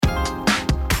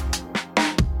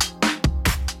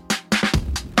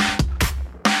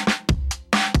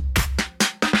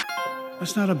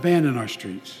Let's not abandon our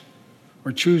streets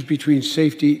or choose between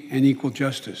safety and equal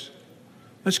justice.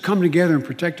 Let's come together and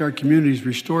protect our communities,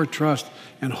 restore trust,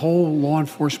 and hold law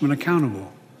enforcement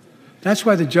accountable. That's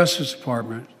why the Justice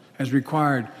Department has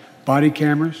required body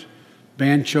cameras,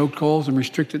 banned chokeholds, and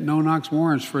restricted no-knock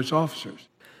warrants for its officers.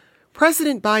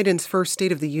 President Biden's first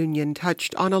State of the Union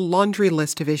touched on a laundry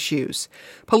list of issues.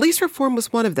 Police reform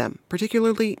was one of them,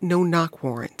 particularly no-knock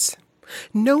warrants.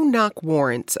 No-knock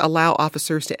warrants allow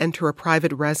officers to enter a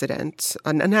private residence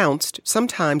unannounced,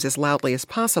 sometimes as loudly as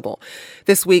possible.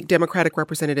 This week, Democratic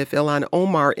Representative Ilhan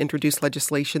Omar introduced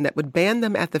legislation that would ban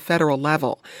them at the federal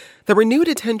level. The renewed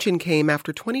attention came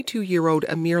after 22-year-old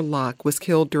Amir Locke was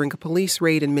killed during a police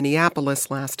raid in Minneapolis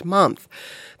last month.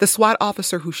 The SWAT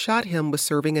officer who shot him was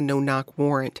serving a no-knock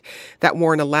warrant. That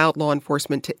warrant allowed law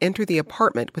enforcement to enter the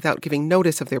apartment without giving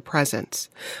notice of their presence.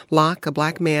 Locke, a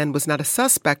black man, was not a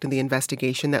suspect in the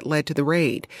investigation that led to the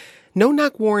raid.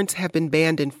 No-knock warrants have been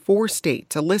banned in 4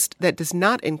 states, a list that does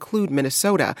not include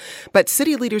Minnesota. But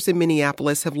city leaders in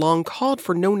Minneapolis have long called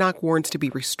for no-knock warrants to be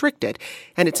restricted,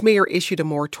 and its mayor issued a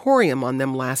moratorium on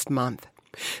them last month.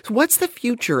 So what's the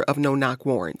future of no-knock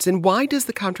warrants, and why does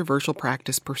the controversial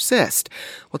practice persist?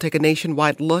 We'll take a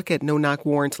nationwide look at no-knock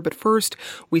warrants, but first,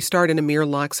 we start in Amir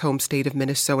Locke's home state of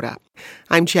Minnesota.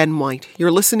 I'm Jen White.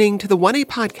 You're listening to the 1A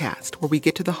podcast, where we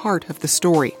get to the heart of the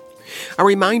story. A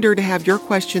reminder to have your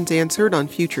questions answered on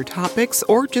future topics,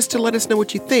 or just to let us know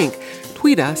what you think.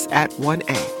 Tweet us at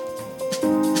 1A.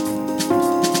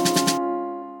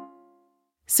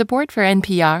 Support for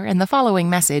NPR and the following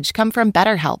message come from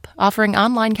BetterHelp, offering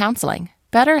online counseling.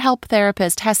 BetterHelp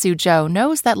therapist Hesu Joe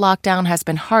knows that lockdown has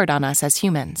been hard on us as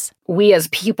humans. We as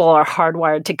people are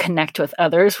hardwired to connect with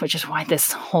others, which is why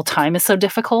this whole time is so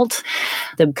difficult.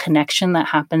 The connection that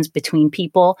happens between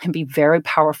people can be very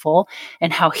powerful,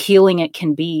 and how healing it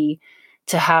can be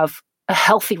to have a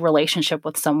healthy relationship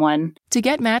with someone. To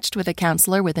get matched with a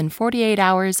counselor within 48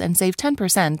 hours and save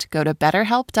 10%, go to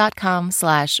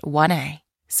betterhelp.com/1A.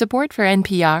 Support for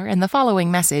NPR and the following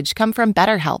message come from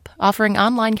BetterHelp, offering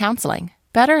online counseling.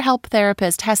 BetterHelp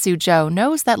therapist Hesu Joe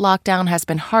knows that lockdown has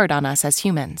been hard on us as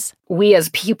humans. We as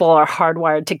people are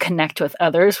hardwired to connect with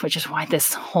others, which is why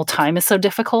this whole time is so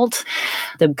difficult.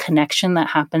 The connection that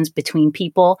happens between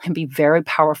people can be very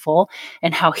powerful,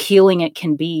 and how healing it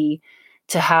can be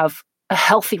to have a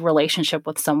healthy relationship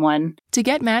with someone. To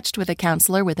get matched with a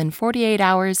counselor within 48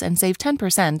 hours and save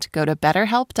 10%, go to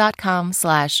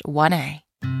betterhelp.com/1A.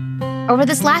 Over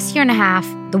this last year and a half,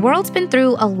 the world's been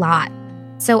through a lot.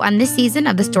 So on this season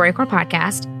of the StoryCorps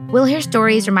podcast, we'll hear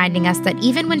stories reminding us that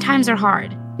even when times are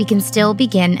hard, we can still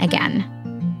begin again.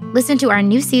 Listen to our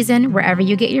new season wherever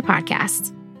you get your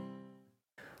podcasts.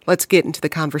 Let's get into the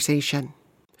conversation.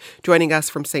 Joining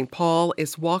us from St. Paul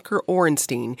is Walker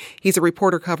Orenstein. He's a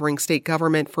reporter covering state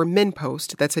government for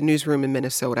MinnPost. That's a newsroom in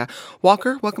Minnesota.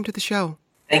 Walker, welcome to the show.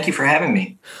 Thank you for having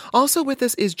me. Also with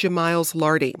us is Jamiles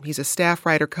Lardy. He's a staff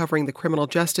writer covering the criminal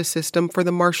justice system for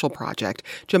the Marshall Project.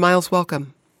 Jamiles,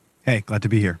 welcome. Hey, glad to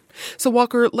be here. So,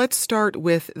 Walker, let's start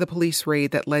with the police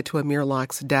raid that led to Amir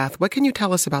Locke's death. What can you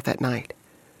tell us about that night?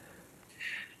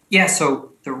 Yeah,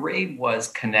 so the raid was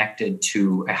connected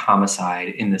to a homicide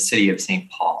in the city of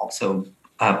St. Paul. So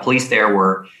police there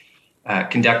were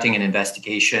conducting an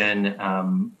investigation.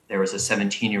 There was a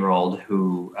 17-year-old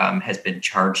who has been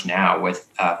charged now with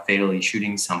fatally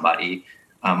shooting somebody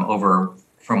over,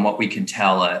 from what we can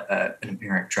tell, an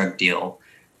apparent drug deal.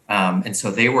 And so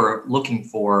they were looking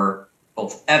for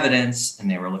both evidence,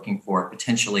 and they were looking for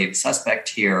potentially the suspect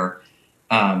here.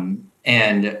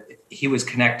 And he was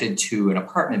connected to an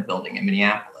apartment building in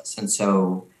Minneapolis. And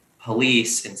so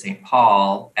police in St.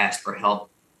 Paul asked for help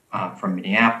from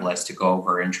Minneapolis to go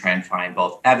over and try and find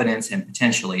both evidence and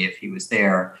potentially, if he was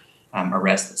there,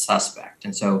 arrest the suspect.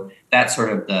 And so that's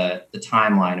sort of the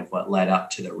timeline of what led up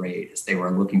to the raid, is they were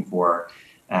looking for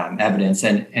evidence.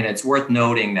 And it's worth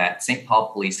noting that St.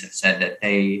 Paul police have said that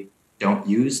they don't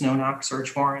use no-knock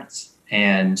search warrants,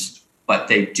 but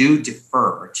they do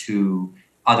defer to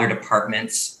other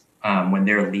departments when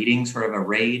they're leading sort of a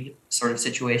raid sort of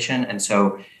situation. And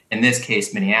so in this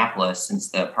case, Minneapolis, since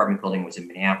the apartment building was in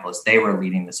Minneapolis, they were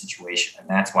leading the situation. And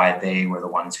that's why they were the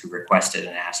ones who requested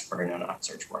and asked for a no-knock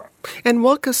search warrant. And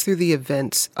walk us through the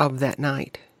events of that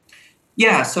night.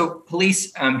 Yeah, so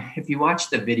police, if you watch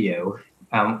the video,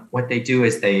 what they do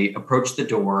is they approach the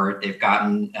door. They've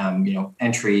gotten,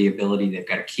 entry ability. They've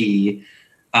got a key.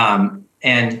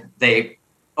 And they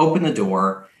open the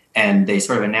door, and they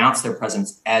sort of announce their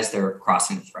presence as they're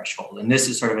crossing the threshold. And this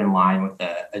is sort of in line with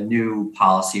a new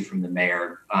policy from the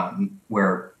mayor,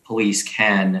 where police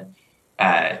can,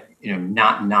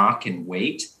 not knock and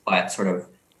wait, but sort of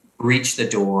reach the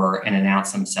door and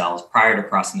announce themselves prior to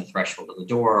crossing the threshold of the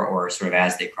door or sort of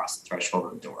as they cross the threshold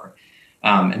of the door.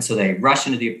 And so they rush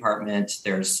into the apartment.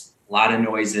 There's a lot of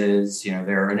noises.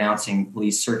 They're announcing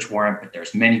police search warrant, but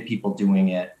there's many people doing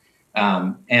it.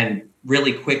 And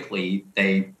really quickly,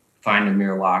 they find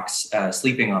Amir Locks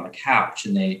sleeping on the couch,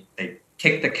 and they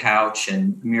kick the couch,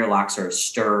 and Amir Locks sort of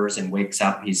stirs and wakes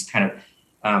up. He's kind of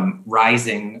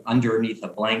rising underneath a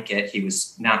blanket. He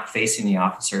was not facing the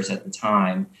officers at the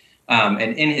time. And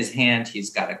in his hand, he's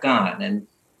got a gun. And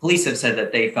police have said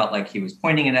that they felt like he was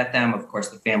pointing it at them. Of course,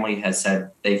 the family has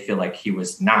said they feel like he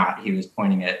was not. He was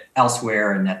pointing it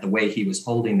elsewhere, and that the way he was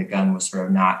holding the gun was sort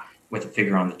of not with a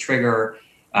finger on the trigger.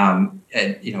 And,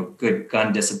 good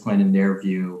gun discipline in their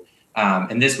view.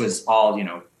 And this was all,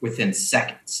 within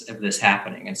seconds of this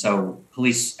happening. And so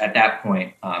police at that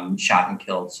point shot and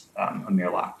killed Amir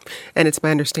Locke. And it's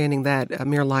my understanding that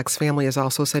Amir Locke's family has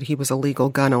also said he was a legal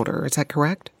gun owner. Is that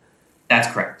correct? That's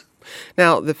correct.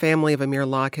 Now, the family of Amir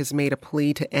Locke has made a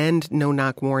plea to end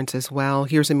no-knock warrants as well.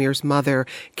 Here's Amir's mother,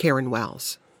 Karen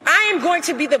Wells. I am going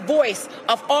to be the voice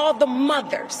of all the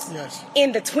mothers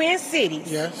in the Twin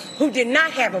Cities who did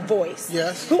not have a voice,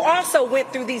 who also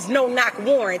went through these no-knock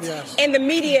warrants, and the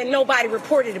media and nobody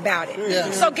reported about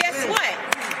it. So guess what?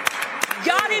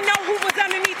 Y'all didn't know who was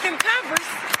underneath them covers,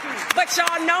 but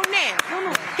y'all know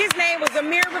now. His name was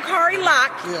Amir Bakari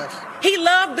Locke. He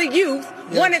loved the youth,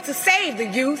 wanted to save the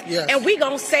youth, and we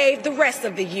gonna save the rest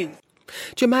of the youth.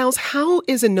 Jamiles, how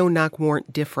is a no-knock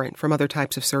warrant different from other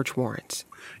types of search warrants?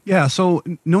 Yeah, so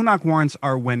no-knock warrants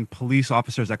are when police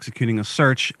officers executing a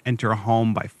search enter a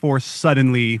home by force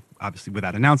suddenly, obviously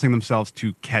without announcing themselves,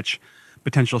 to catch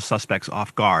potential suspects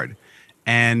off guard.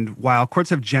 And while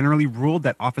courts have generally ruled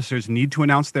that officers need to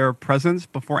announce their presence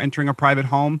before entering a private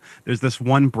home, there's this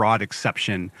one broad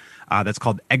exception that's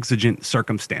called exigent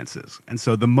circumstances. And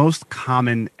so the most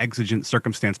common exigent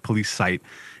circumstance police cite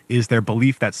is their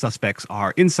belief that suspects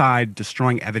are inside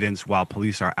destroying evidence while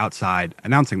police are outside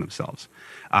announcing themselves.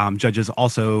 Judges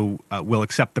also will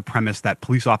accept the premise that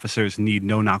police officers need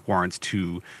no-knock warrants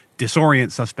to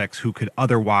disorient suspects who could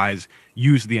otherwise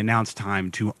use the announced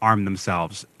time to arm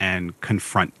themselves and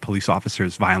confront police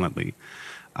officers violently.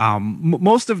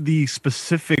 Most of the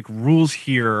specific rules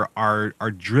here are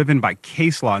driven by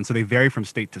case law, and so they vary from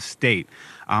state to state.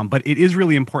 But it is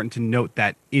really important to note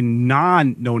that in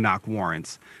no-knock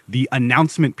warrants, the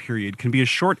announcement period can be as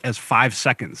short as 5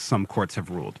 seconds, some courts have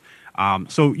ruled.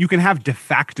 So you can have de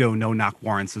facto no-knock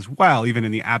warrants as well, even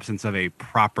in the absence of a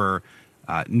proper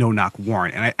no-knock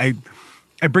warrant. And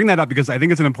I bring that up because I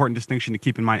think it's an important distinction to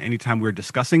keep in mind anytime we're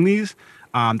discussing these,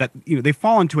 that they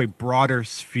fall into a broader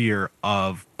sphere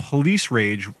of police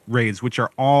raids, which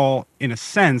are all, in a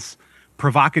sense,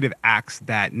 provocative acts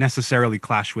that necessarily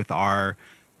clash with our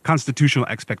constitutional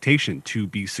expectation to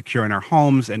be secure in our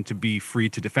homes and to be free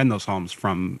to defend those homes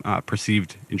from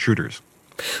perceived intruders.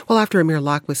 Well, after Amir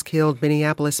Locke was killed,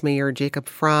 Minneapolis Mayor Jacob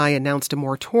Frey announced a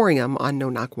moratorium on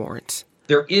no-knock warrants.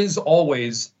 There is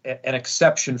always an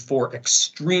exception for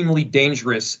extremely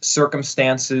dangerous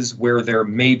circumstances where there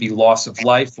may be loss of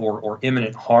life or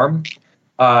imminent harm.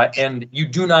 And you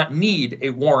do not need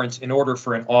a warrant in order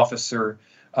for an officer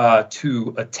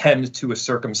to attend to a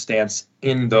circumstance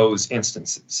in those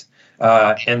instances.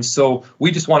 And so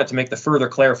we just wanted to make the further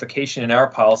clarification in our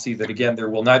policy that, again, there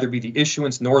will neither be the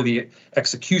issuance nor the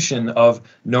execution of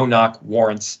no-knock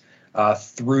warrants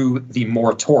through the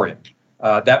moratorium.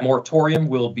 That moratorium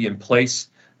will be in place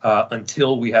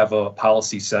until we have a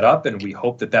policy set up, and we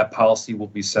hope that policy will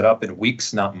be set up in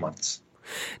weeks, not months.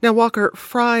 Now, Walker,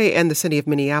 Frey and the city of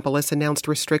Minneapolis announced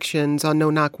restrictions on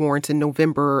no-knock warrants in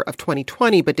November of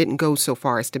 2020, but didn't go so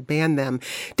far as to ban them.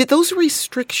 Did those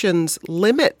restrictions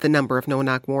limit the number of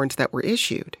no-knock warrants that were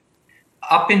issued?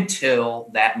 Up until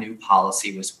that new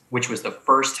policy, which was the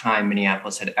first time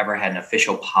Minneapolis had ever had an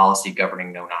official policy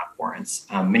governing no-knock warrants,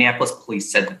 Minneapolis police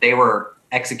said that they were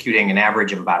executing an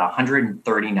average of about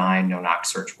 139 no-knock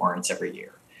search warrants every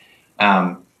year.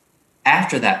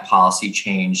 After that policy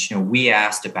change, we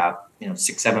asked about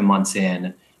 6-7 months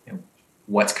in,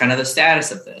 what's kind of the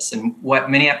status of this? And what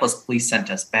Minneapolis police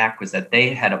sent us back was that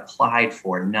they had applied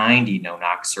for 90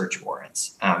 no-knock search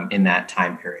warrants in that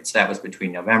time period. So that was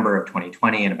between November of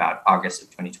 2020 and about August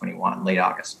of 2021, late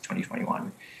August of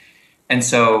 2021. And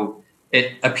so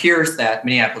it appears that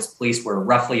Minneapolis police were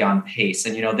roughly on pace.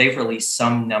 And, they've released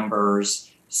some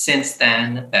numbers since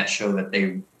then that show that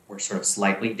they were sort of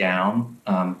slightly down,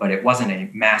 but it wasn't a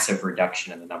massive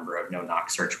reduction in the number of no-knock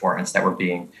search warrants that were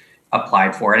being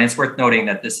applied for. And it's worth noting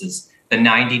that this is the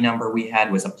 90 number we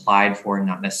had was applied for and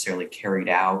not necessarily carried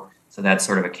out. So that's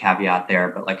sort of a caveat there.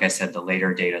 But like I said, the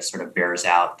later data sort of bears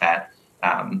out that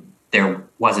there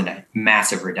wasn't a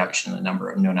massive reduction in the number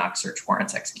of no-knock search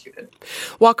warrants executed.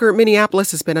 Walker,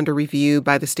 Minneapolis has been under review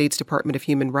by the state's Department of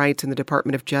Human Rights and the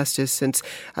Department of Justice since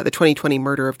the 2020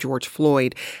 murder of George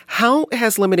Floyd. How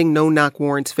has limiting no-knock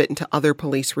warrants fit into other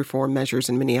police reform measures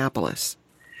in Minneapolis?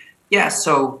 Yeah,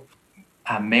 so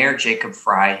Mayor Jacob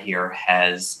Frey here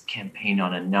has campaigned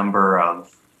on a number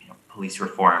of police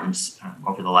reforms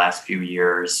over the last few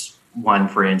years. One,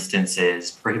 for instance,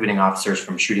 is prohibiting officers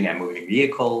from shooting at moving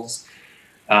vehicles.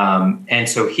 And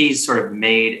so he's sort of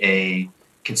made a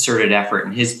concerted effort,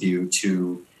 in his view,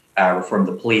 to reform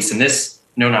the police. And this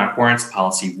no-knock warrants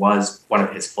policy was one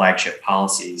of his flagship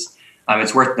policies.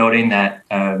 It's worth noting that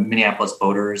Minneapolis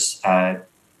voters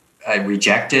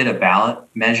rejected a ballot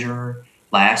measure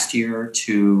last year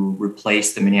to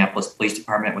replace the Minneapolis Police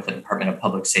Department with the Department of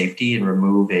Public Safety and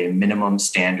remove a minimum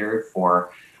standard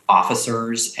for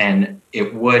officers, and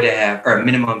it would have, or a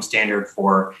minimum standard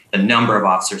for the number of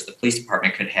officers the police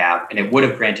department could have, and it would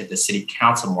have granted the city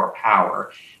council more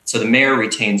power. So the mayor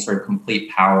retains sort of complete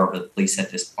power over the police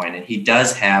at this point, and he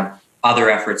does have other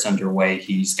efforts underway.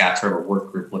 He's got sort of a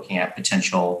work group looking at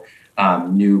potential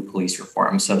new police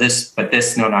reform. So this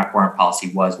no-knock warrant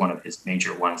policy was one of his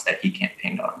major ones that he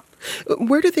campaigned on.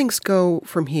 Where do things go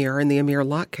from here in the Amir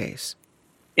Locke case?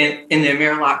 In the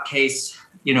Amir Locke case,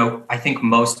 I think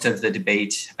most of the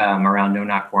debate around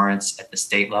no-knock warrants at the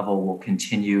state level will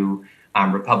continue.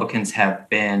 Republicans have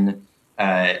been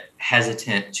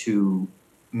hesitant to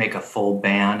make a full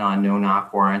ban on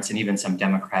no-knock warrants, and even some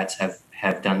Democrats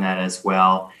have done that as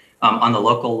well. On the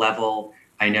local level,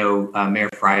 I know Mayor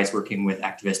Frey is working with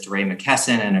activist Ray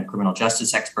McKesson and a criminal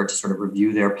justice expert to sort of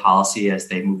review their policy as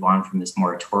they move on from this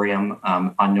moratorium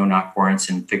on no-knock warrants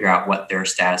and figure out what their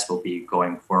status will be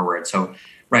going forward. So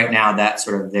right now, that's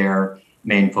sort of their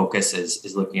main focus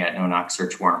is looking at no-knock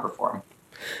search warrant reform.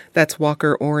 That's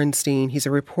Walker Orenstein. He's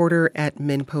a reporter at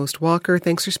MinnPost. Walker,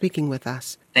 thanks for speaking with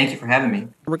us. Thank you for having me.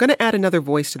 We're going to add another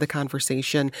voice to the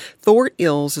conversation. Thor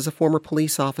Ills is a former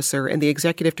police officer and the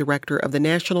executive director of the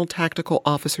National Tactical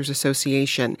Officers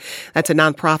Association. That's a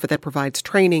nonprofit that provides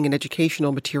training and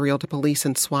educational material to police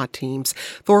and SWAT teams.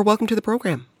 Thor, welcome to the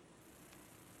program.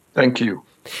 Thank you.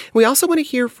 We also want to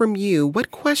hear from you.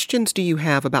 What questions do you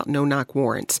have about no-knock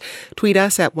warrants? Tweet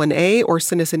us at 1A or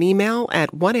send us an email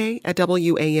at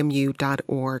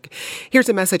 1A@WAMU.org. Here's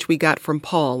a message we got from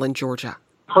Paul in Georgia.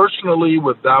 Personally,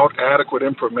 without adequate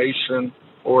information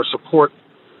or support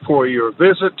for your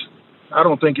visit, I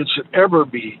don't think it should ever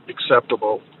be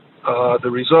acceptable. The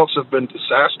results have been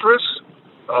disastrous,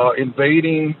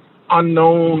 invading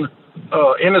unknown,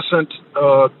 innocent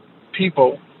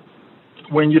people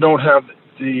when you don't have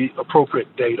the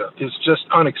appropriate data is just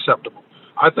unacceptable.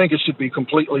 I think it should be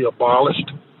completely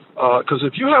abolished because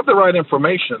if you have the right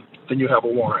information, then you have a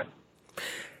warrant.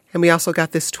 And we also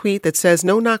got this tweet that says,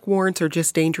 no-knock warrants are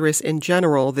just dangerous in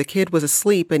general. The kid was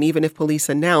asleep, and even if police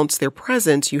announce their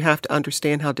presence, you have to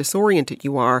understand how disoriented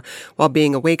you are while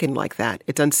being awakened like that.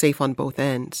 It's unsafe on both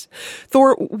ends.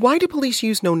 Thor, why do police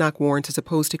use no-knock warrants as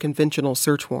opposed to conventional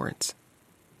search warrants?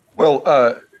 Well,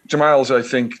 Jamiles, I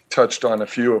think, touched on a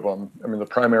few of them. I mean, the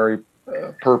primary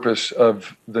purpose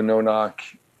of the no-knock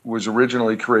was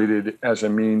originally created as a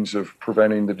means of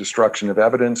preventing the destruction of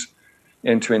evidence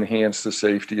and to enhance the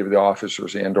safety of the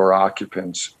officers and or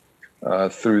occupants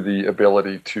through the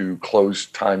ability to close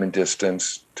time and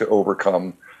distance to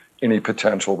overcome any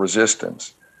potential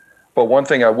resistance. But one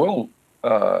thing I will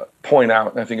point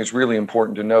out, and I think it's really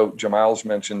important to note, Jamiles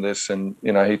mentioned this, and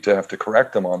I hate to have to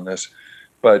correct them on this,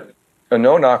 but a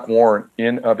no-knock warrant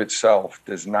in of itself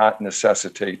does not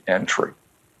necessitate entry.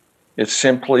 It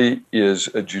simply is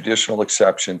a judicial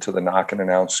exception to the knock and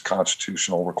announce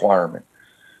constitutional requirement.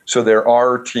 So there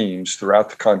are teams throughout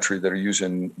the country that are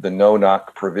using the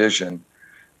no-knock provision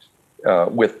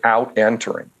without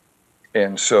entering.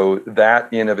 And so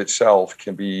that in of itself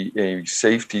can be a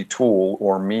safety tool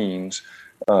or means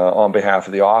on behalf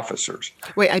of the officers.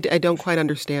 Wait, I don't quite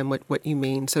understand what you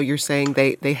mean. So you're saying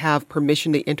they have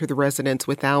permission to enter the residence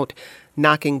without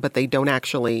knocking, but they don't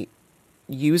actually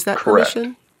use that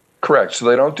permission? Correct. So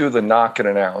they don't do the knock and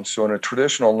announce. So in a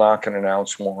traditional knock and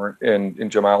announce warrant, and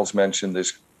Jamiles mentioned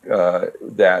this,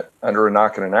 that under a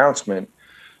knock and announcement,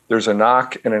 there's a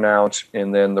knock and announce,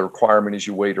 and then the requirement is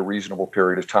you wait a reasonable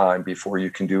period of time before you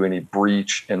can do any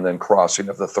breach and then crossing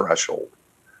of the threshold.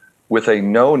 With a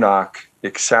no-knock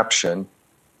exception,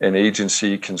 an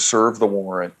agency can serve the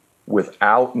warrant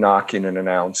without knocking and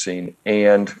announcing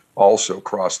and also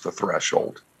cross the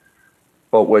threshold.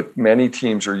 But what many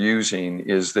teams are using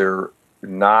is they're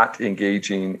not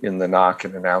engaging in the knock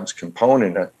and announce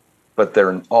component, but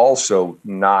they're also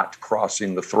not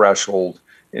crossing the threshold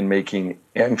in making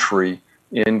entry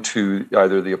into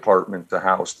either the apartment, the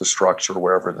house, the structure,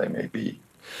 wherever they may be.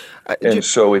 And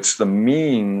so it's the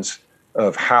means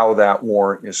of how that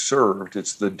warrant is served.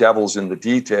 It's the devil's in the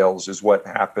details is what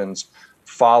happens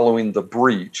following the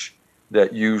breach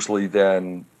that usually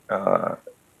then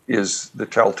is the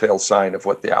telltale sign of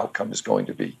what the outcome is going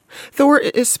to be. Thor,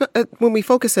 when we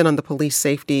focus in on the police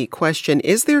safety question,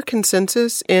 is there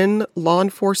consensus in law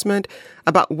enforcement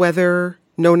about whether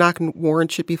no-knock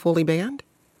warrants should be fully banned?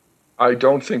 I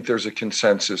don't think there's a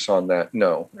consensus on that,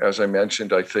 no. As I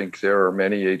mentioned, I think there are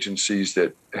many agencies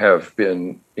that have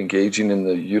been engaging in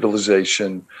the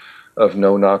utilization of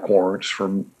no-knock warrants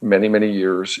for many, many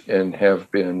years and have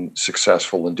been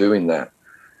successful in doing that.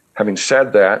 Having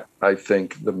said that, I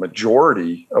think the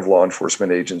majority of law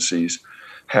enforcement agencies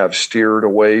have steered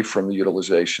away from the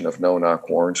utilization of no-knock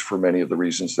warrants for many of the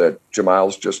reasons that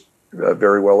Jamile's just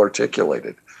very well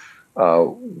articulated.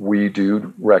 We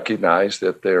do recognize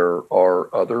that there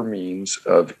are other means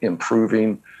of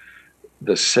improving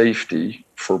the safety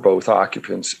for both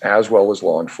occupants as well as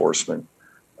law enforcement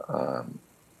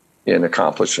in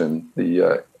accomplishing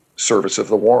the service of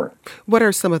the warrant. What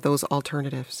are some of those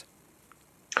alternatives?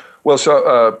 Well,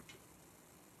 so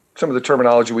some of the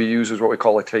terminology we use is what we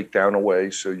call a takedown away.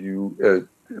 So you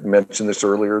mentioned this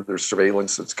earlier. There's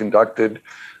surveillance that's conducted.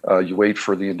 You wait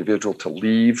for the individual to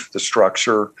leave the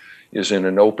structure, is in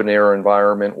an open air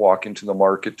environment, walk into the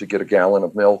market to get a gallon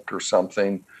of milk or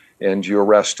something, and you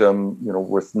arrest them,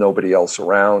 with nobody else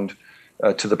around,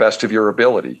 to the best of your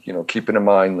ability. Keeping in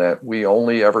mind that we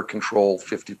only ever control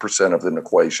 50% of the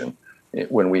equation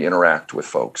when we interact with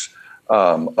folks.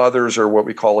 Others are what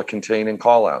we call a contain and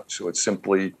call out. So it's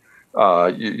simply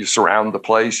you surround the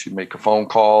place, you make a phone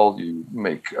call, you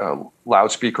make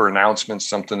loudspeaker announcements,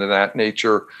 something of that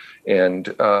nature, and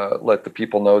let the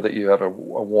people know that you have a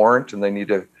warrant and they need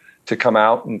to come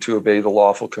out and to obey the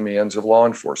lawful commands of law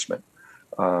enforcement.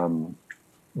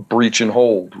 Breach and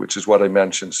hold, which is what I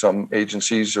mentioned. Some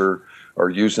agencies are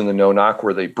using the no-knock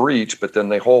where they breach, but then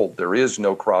they hold. There is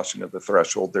no crossing of the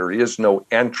threshold. There is no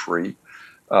entry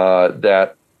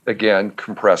that, again,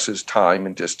 compresses time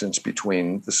and distance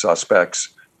between the suspects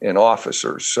and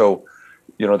officers. So,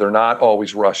 they're not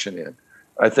always rushing in.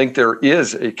 I think there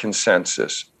is a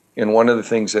consensus. And one of the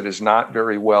things that is not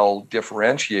very well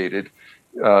differentiated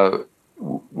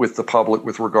with the public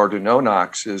with regard to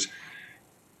no-knocks is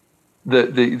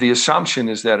the assumption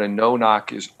is that a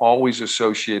no-knock is always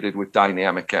associated with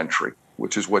dynamic entry,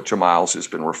 which is what Jamile's has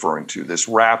been referring to, this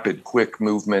rapid, quick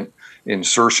movement,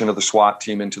 insertion of the SWAT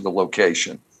team into the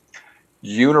location.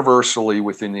 Universally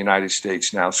within the United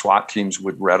States now, SWAT teams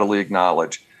would readily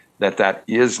acknowledge that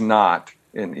is not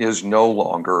and is no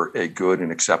longer a good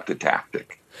and accepted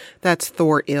tactic. That's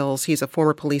Thor Ills. He's a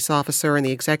former police officer and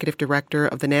the executive director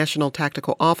of the National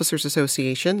Tactical Officers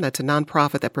Association. That's a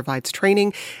nonprofit that provides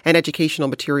training and educational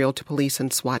material to police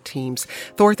and SWAT teams.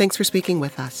 Thor, thanks for speaking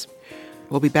with us.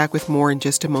 We'll be back with more in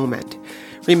just a moment.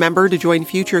 Remember to join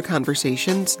future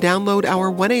conversations, download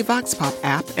our 1A Vox Pop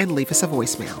app, and leave us a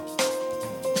voicemail.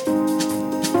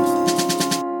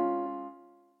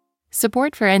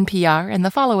 Support for NPR and the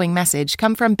following message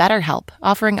come from BetterHelp,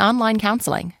 offering online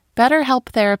counseling. BetterHelp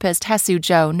therapist Hesu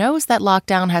Joe knows that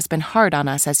lockdown has been hard on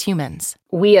us as humans.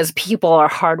 We as people are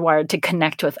hardwired to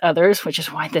connect with others, which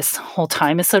is why this whole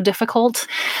time is so difficult.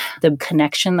 The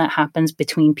connection that happens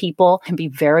between people can be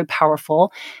very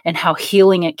powerful, and how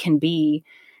healing it can be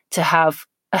to have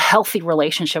a healthy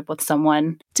relationship with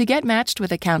someone. To get matched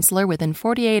with a counselor within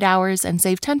 48 hours and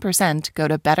save 10%, go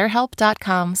to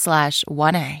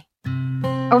BetterHelp.com/1A.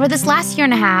 Over this last year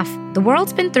and a half, the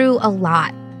world's been through a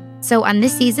lot. So on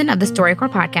this season of the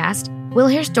StoryCorps podcast, we'll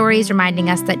hear stories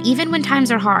reminding us that even when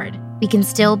times are hard, we can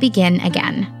still begin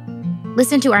again.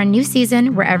 Listen to our new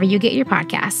season wherever you get your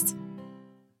podcasts.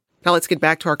 Now let's get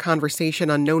back to our conversation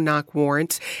on no-knock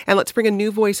warrants, and let's bring a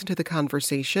new voice into the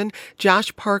conversation.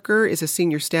 Josh Parker is a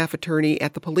senior staff attorney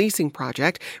at the Policing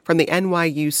Project from the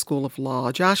NYU School of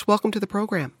Law. Josh, welcome to the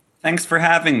program. Thanks for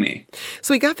having me.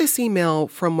 So we got this email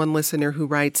from one listener who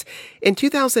writes, in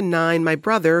 2009, my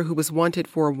brother, who was wanted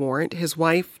for a warrant, his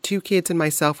wife, 2 kids, and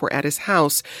myself were at his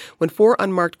house when 4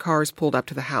 unmarked cars pulled up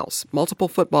to the house. Multiple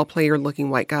football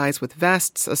player-looking white guys with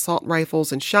vests, assault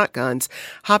rifles, and shotguns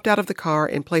hopped out of the car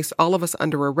and placed all of us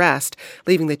under arrest,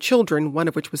 leaving the children, one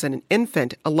of which was an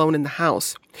infant, alone in the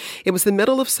house. It was the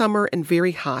middle of summer and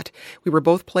very hot. We were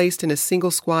both placed in a single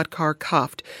squad car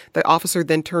cuffed. The officer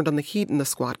then turned on the heat in the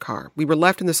squad car. car. We were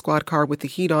left in the squad car with the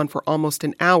heat on for almost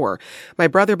an hour. My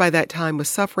brother by that time was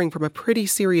suffering from a pretty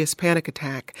serious panic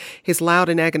attack. His loud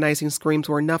and agonizing screams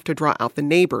were enough to draw out the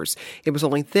neighbors. It was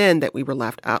only then that we were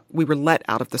let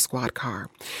out of the squad car.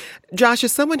 Josh,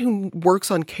 as someone who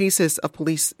works on cases of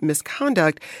police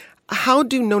misconduct, how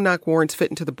do no-knock warrants fit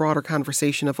into the broader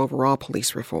conversation of overall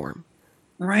police reform?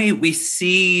 Right. We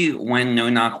see when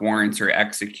no-knock warrants are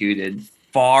executed,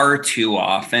 far too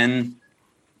often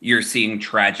you're seeing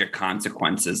tragic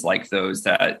consequences like those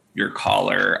that your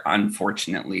caller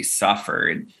unfortunately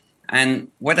suffered.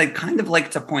 And what I'd kind of like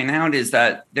to point out is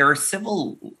that there are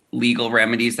civil legal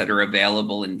remedies that are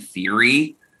available in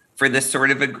theory for this sort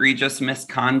of egregious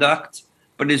misconduct.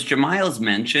 But as Jamiles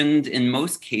mentioned, in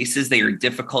most cases, they are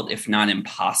difficult, if not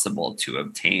impossible, to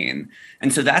obtain.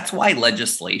 And so that's why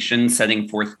legislation setting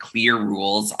forth clear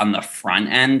rules on the front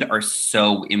end are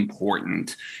so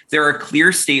important. There are clear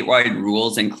statewide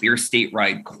rules and clear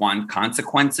statewide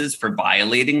consequences for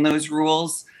violating those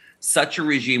rules. Such a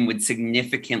regime would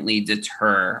significantly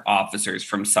deter officers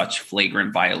from such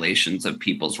flagrant violations of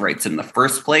people's rights in the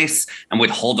first place and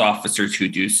would hold officers who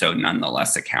do so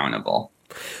nonetheless accountable.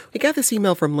 We got this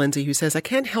email from Lindsay who says, I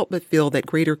can't help but feel that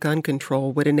greater gun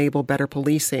control would enable better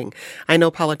policing. I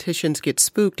know politicians get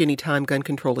spooked anytime gun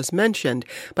control is mentioned,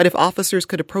 but if officers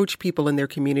could approach people in their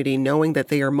community knowing that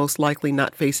they are most likely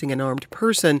not facing an armed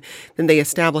person, then they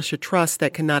establish a trust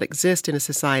that cannot exist in a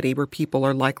society where people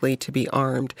are likely to be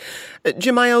armed.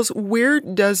 Jamiles, where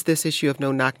does this issue of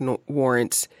no-knock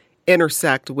warrants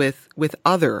intersect with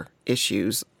other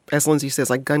issues, as Lindsay says,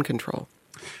 like gun control?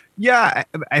 Yeah,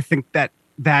 I think that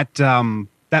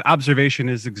observation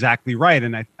is exactly right.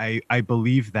 And I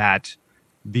believe that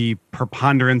the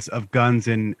preponderance of guns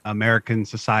in American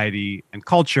society and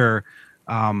culture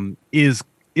is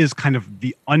kind of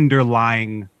the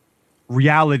underlying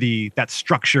reality that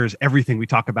structures everything we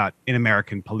talk about in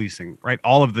American policing, right?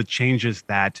 All of the changes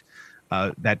that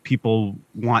people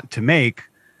want to make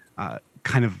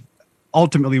kind of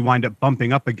ultimately wind up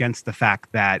bumping up against the fact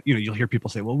that, you'll hear people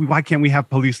say, well, why can't we have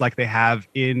police like they have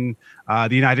in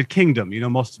the United Kingdom?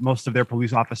 Most of their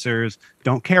police officers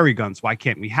don't carry guns. Why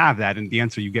can't we have that? And the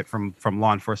answer you get from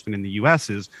law enforcement in the U.S.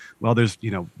 is, well, there's,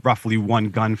 roughly one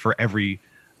gun for every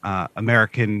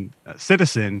American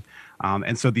citizen.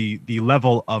 And so the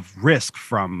level of risk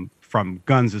from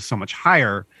guns is so much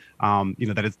higher,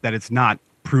 that it's not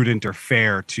prudent or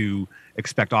fair to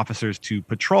expect officers to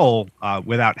patrol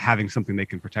without having something they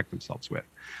can protect themselves with.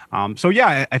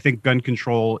 I think gun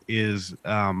control is,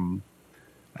 I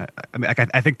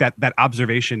think that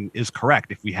observation is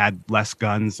correct. If we had less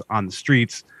guns on the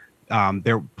streets,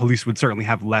 police would certainly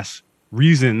have less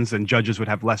reasons, and judges would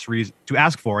have less reason to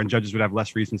ask for, and judges would have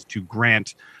less reasons to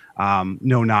grant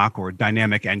no-knock or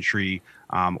dynamic entry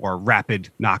or rapid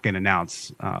knock and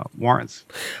announce warrants.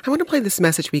 I want to play this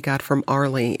message we got from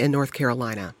Arlie in North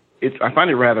Carolina. I find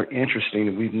it rather interesting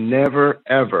that we've never,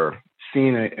 ever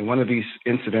seen one of these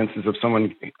incidences of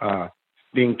someone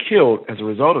being killed as a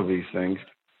result of these things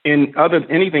in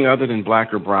anything other than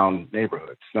black or brown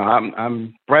neighborhoods. Now,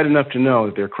 I'm bright enough to know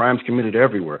that there are crimes committed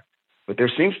everywhere, but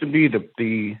there seems to be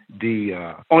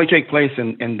the only take place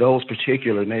in those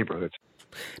particular neighborhoods.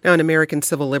 Now, an American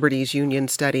Civil Liberties Union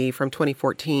study from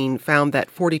 2014 found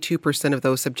that 42% of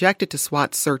those subjected to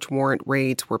SWAT search warrant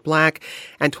raids were Black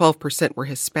and 12% were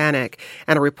Hispanic.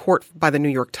 And a report by the New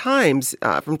York Times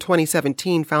from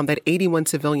 2017 found that 81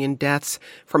 civilian deaths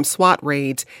from SWAT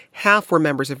raids, half were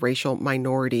members of racial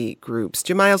minority groups.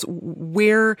 Jamiles,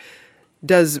 where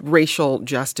does racial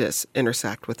justice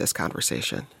intersect with this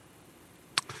conversation?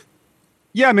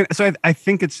 Yeah, so I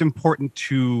think it's important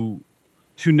to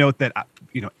note that,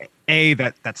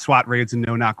 that SWAT raids and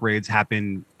no-knock raids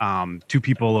happen to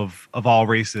people of all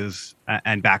races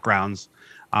and backgrounds.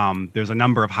 There's a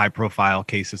number of high-profile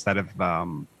cases that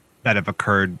have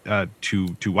occurred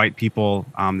to white people.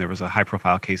 There was a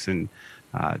high-profile case in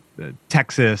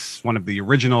Texas, one of the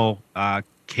original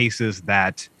cases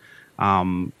that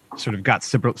sort of got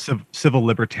civil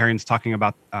libertarians talking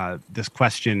about this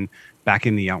question back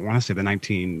in the, I want to say the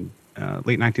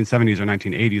late 1970s or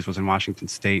 1980s, was in Washington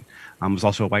State, was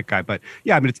also a white guy. But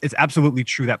yeah, it's absolutely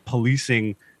true that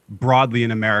policing broadly in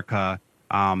America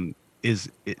the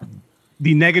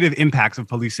negative impacts of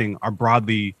policing are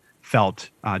broadly felt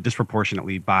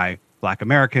disproportionately by Black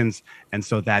Americans. And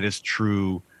so that is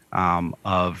true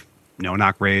of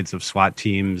no-knock raids, of SWAT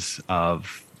teams,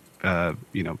 of,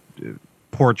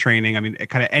 poor training.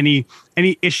 Kind of any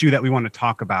issue that we want to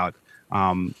talk about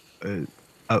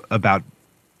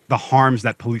the harms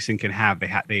that policing can have,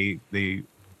 they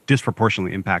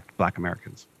disproportionately impact Black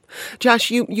Americans.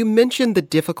 Josh, you mentioned the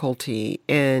difficulty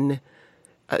in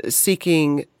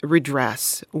seeking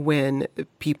redress when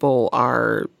people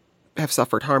have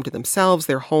suffered harm to themselves,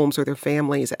 their homes, or their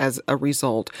families as a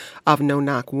result of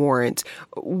no-knock warrants.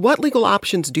 What legal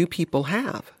options do people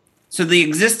have? So the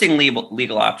existing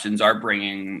legal options are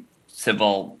bringing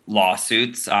civil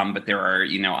lawsuits, but there are,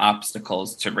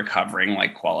 obstacles to recovering,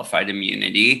 like qualified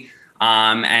immunity.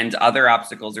 And other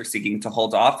obstacles are seeking to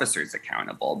hold officers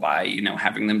accountable by,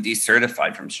 having them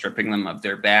decertified, from stripping them of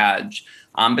their badge.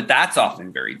 But that's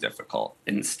often very difficult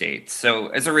in states. So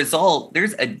as a result,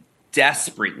 there's a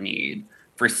desperate need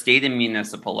for state and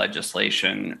municipal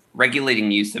legislation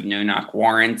regulating use of no-knock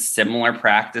warrants, similar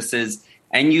practices,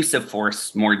 and use of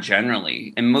force more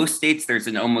generally. In most states, there's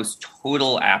an almost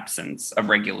total absence of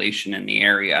regulation in the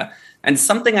area. And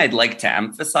something I'd like to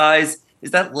emphasize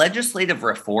is that legislative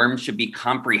reform should be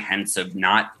comprehensive,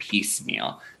 not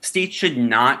piecemeal. States should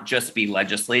not just be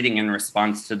legislating in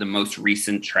response to the most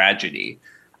recent tragedy.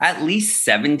 At least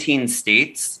 17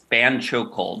 states banned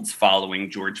chokeholds following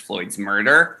George Floyd's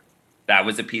murder. That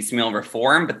was a piecemeal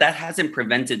reform, but that hasn't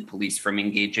prevented police from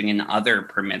engaging in other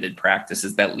permitted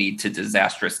practices that lead to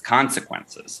disastrous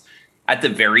consequences. At the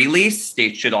very least,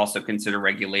 states should also consider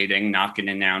regulating knock and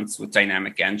announce with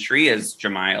dynamic entry, as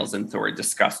Jamiles and Thor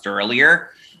discussed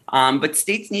earlier. But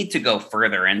states need to go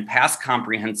further and pass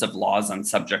comprehensive laws on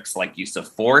subjects like use of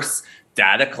force,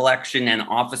 data collection, and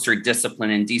officer discipline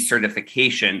and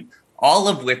decertification, all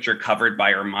of which are covered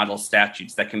by our model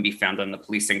statutes that can be found on the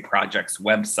Policing Project's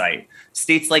website.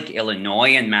 States like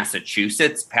Illinois and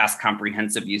Massachusetts passed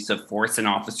comprehensive use of force and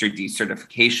officer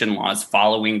decertification laws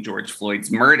following George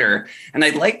Floyd's murder. And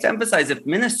I'd like to emphasize, if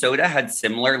Minnesota had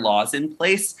similar laws in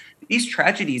place, these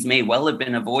tragedies may well have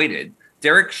been avoided.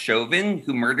 Derek Chauvin,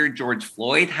 who murdered George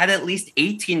Floyd, had at least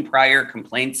 18 prior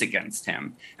complaints against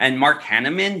him. And Mark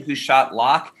Hanneman, who shot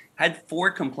Locke, had 4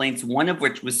 complaints, one of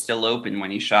which was still open when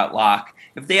he shot Locke.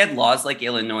 If they had laws like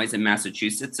Illinois and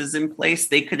Massachusetts is in place,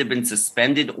 they could have been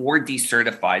suspended or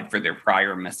decertified for their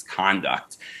prior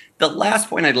misconduct. The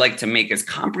last point I'd like to make is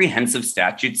comprehensive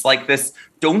statutes like this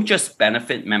don't just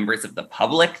benefit members of the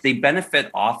public, they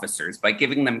benefit officers by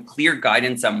giving them clear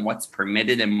guidance on what's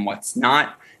permitted and what's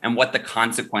not, and what the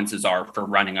consequences are for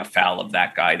running afoul of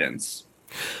that guidance.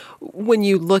 When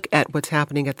you look at what's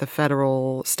happening at the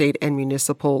federal, state, and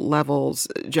municipal levels,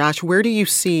 Josh, where do you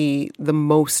see the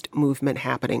most movement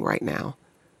happening right now?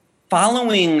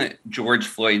 Following George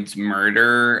Floyd's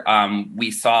murder, we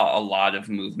saw a lot of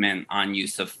movement on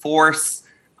use of force.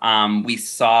 We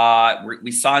saw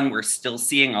and we're still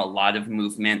seeing a lot of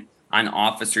movement on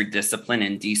officer discipline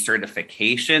and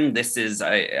decertification. This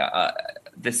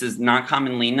is not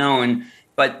commonly known.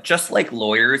 But just like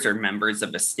lawyers are members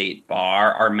of a state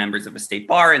bar,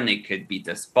 and they could be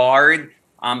disbarred,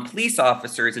 police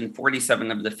officers in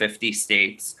 47 of the 50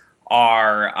 states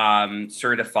are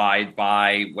certified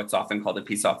by what's often called the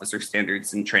Peace Officer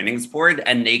Standards and Trainings Board,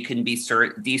 and they can be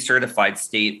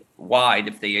decertified statewide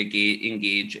if they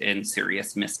engage in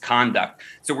serious misconduct.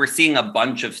 So we're seeing a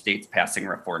bunch of states passing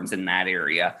reforms in that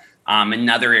area.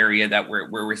 Another area that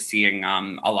we're seeing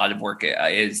a lot of work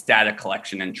is data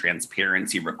collection and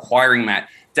transparency, requiring that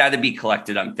data be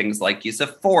collected on things like use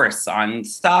of force, on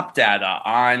stop data,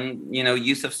 on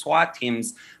use of SWAT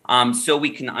teams, so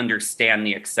we can understand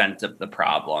the extent of the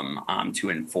problem to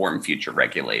inform future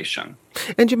regulation.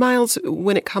 And Jamiles,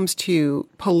 when it comes to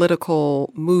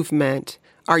political movement,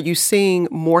 are you seeing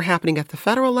more happening at the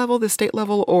federal level, the state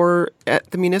level, or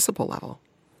at the municipal level?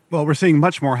 Well, we're seeing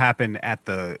much more happen at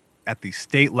the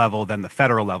state level than the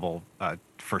federal level,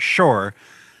 for sure,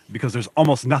 because there's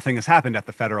almost nothing has happened at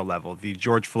the federal level. The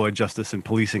George Floyd Justice and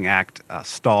Policing Act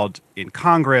stalled in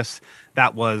Congress.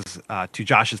 That was, to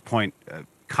Josh's point,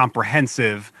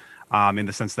 comprehensive in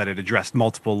the sense that it addressed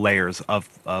multiple layers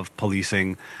of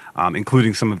policing,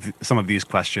 including some of these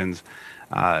questions.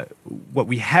 What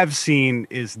we have seen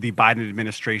is the Biden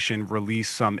administration release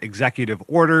some executive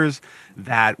orders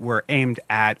that were aimed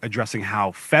at addressing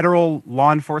how federal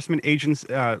law enforcement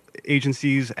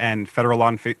agencies and federal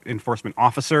law enforcement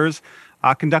officers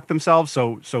conduct themselves.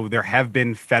 So there have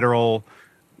been federal,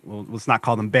 well, let's not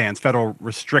call them bans, federal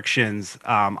restrictions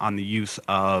on the use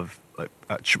of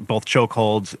both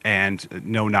chokeholds and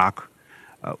no-knock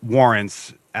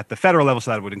warrants at the federal level.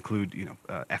 So that would include,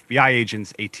 FBI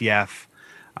agents, ATF.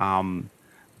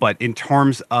 But in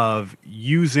terms of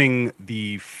using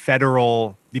the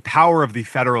power of the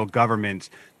federal government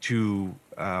to,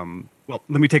 let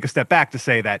me take a step back to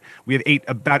say that we have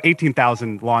about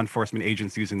 18,000 law enforcement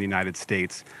agencies in the United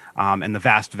States, and the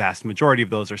vast, vast majority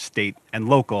of those are state and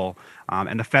local,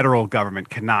 and the federal government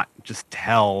cannot just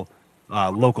tell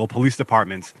local police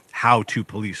departments how to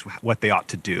police, what they ought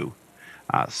to do.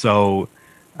 So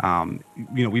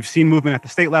We've seen movement at the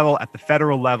state level, at the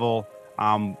federal level.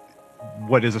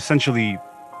 What is essentially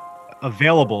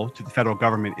available to the federal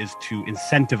government is to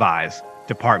incentivize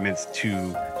departments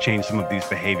to change some of these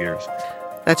behaviors.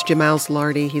 That's Jamiles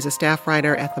Lardy. He's a staff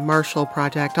writer at the Marshall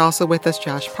Project. Also with us,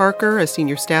 Josh Parker, a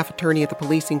senior staff attorney at the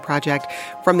Policing Project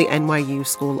from the NYU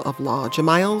School of Law.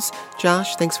 Jamiles,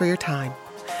 Josh, thanks for your time.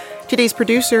 Today's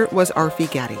producer was Arfi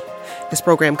Getty. This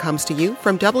program comes to you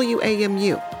from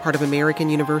WAMU, part of American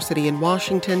University in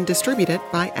Washington, distributed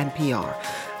by NPR.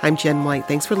 I'm Jen White.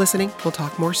 Thanks for listening. We'll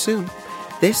talk more soon.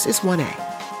 This is 1A.